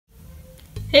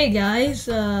Hey guys,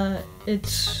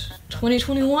 it's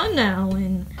 2021 now,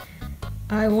 and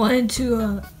I wanted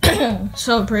to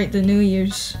celebrate the New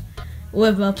Year's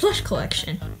with a plush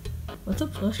collection. What's a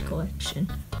plush collection?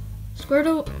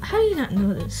 Squirtle, how do you not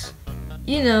know this?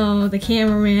 You know, the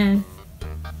cameraman.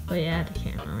 Oh yeah, the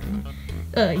cameraman.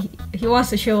 He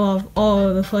wants to show off all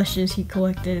of the plushes he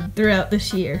collected throughout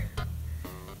this year.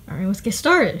 Alright, let's get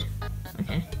started.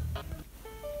 Okay.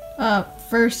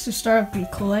 First, to start up the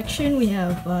collection, we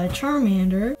have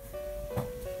Charmander,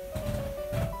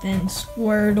 then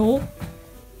Squirtle,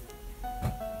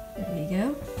 there we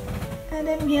go, and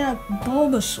then we have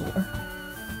Bulbasaur,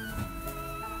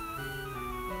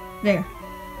 there,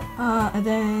 and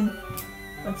then,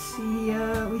 let's see,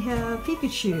 we have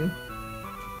Pikachu.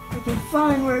 I can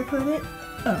find where I put it.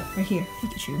 Oh, right here,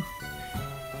 Pikachu.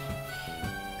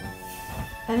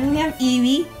 And then we have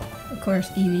Eevee, of course,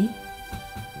 Eevee.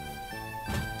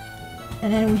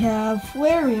 And then we have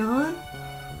Flareon.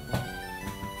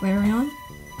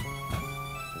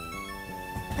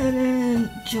 And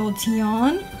then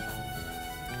Jolteon.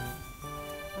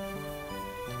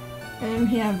 And then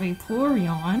we have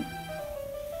Vaporeon.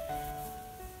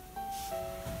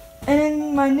 And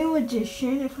then my new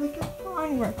addition, if I can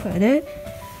find where I put it,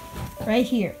 right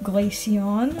here,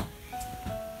 Glaceon.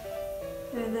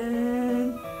 And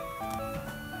then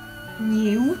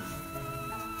Mew.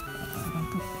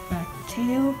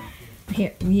 Tail.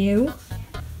 Here, Mew.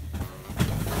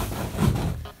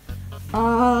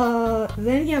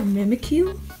 Then you have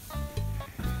Mimikyu.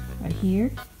 Right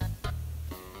here.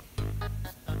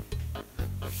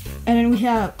 And then we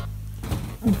have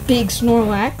big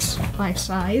Snorlax, life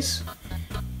size.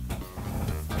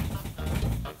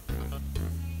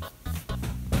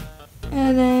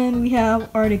 And then we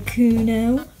have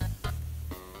Articuno.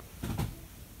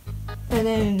 And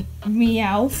then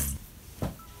Meowth.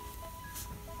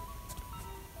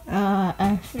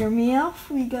 After Meowth,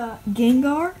 we got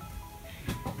Gengar.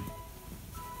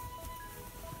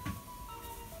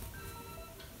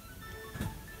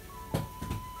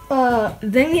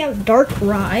 Then we have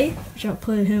Darkrai, which I'll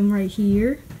put him right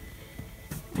here.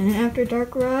 And then after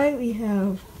Darkrai, we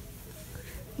have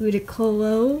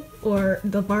Ludicolo, or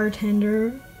the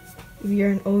bartender. If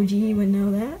you're an OG, you would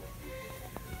know that.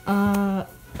 A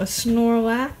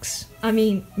Snorlax. I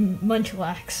mean,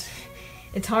 Munchlax.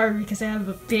 It's hard because I have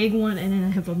a big one and then I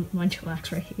have a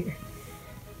Munchlax right here.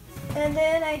 And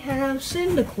then I have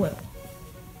Cyndaquil.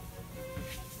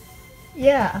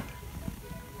 Yeah.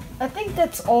 I think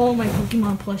that's all my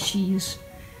Pokemon plushies.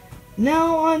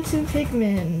 Now on to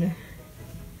Pikmin.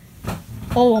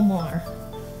 Olimar.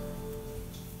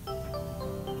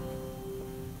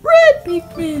 Red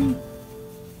Pikmin.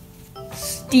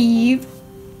 Steve.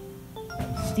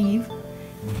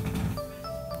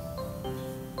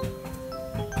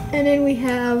 And then we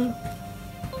have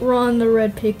Ron the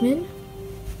Red Pikmin.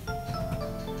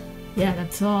 Yeah,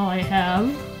 that's all I have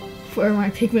for my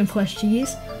Pikmin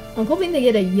plushies. I'm hoping to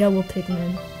get a yellow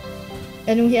Pikmin.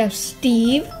 And then we have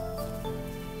Steve.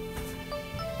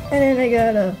 And then I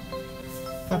got a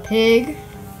pig,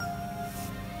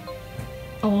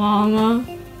 a llama,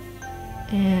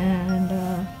 and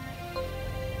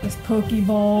this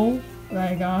Pokeball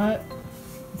that I got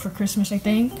for Christmas, I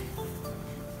think.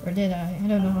 Or did I? I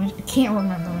don't know. I can't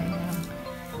remember right now.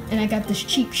 And I got this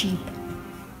Cheep Sheep.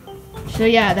 So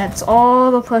yeah, that's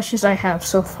all the plushes I have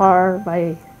so far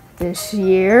by this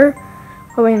year.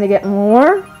 Hoping to get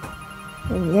more.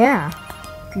 And yeah,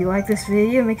 if you like this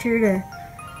video, make sure to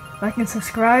like and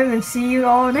subscribe, and see you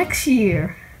all next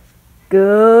year.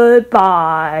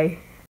 Goodbye.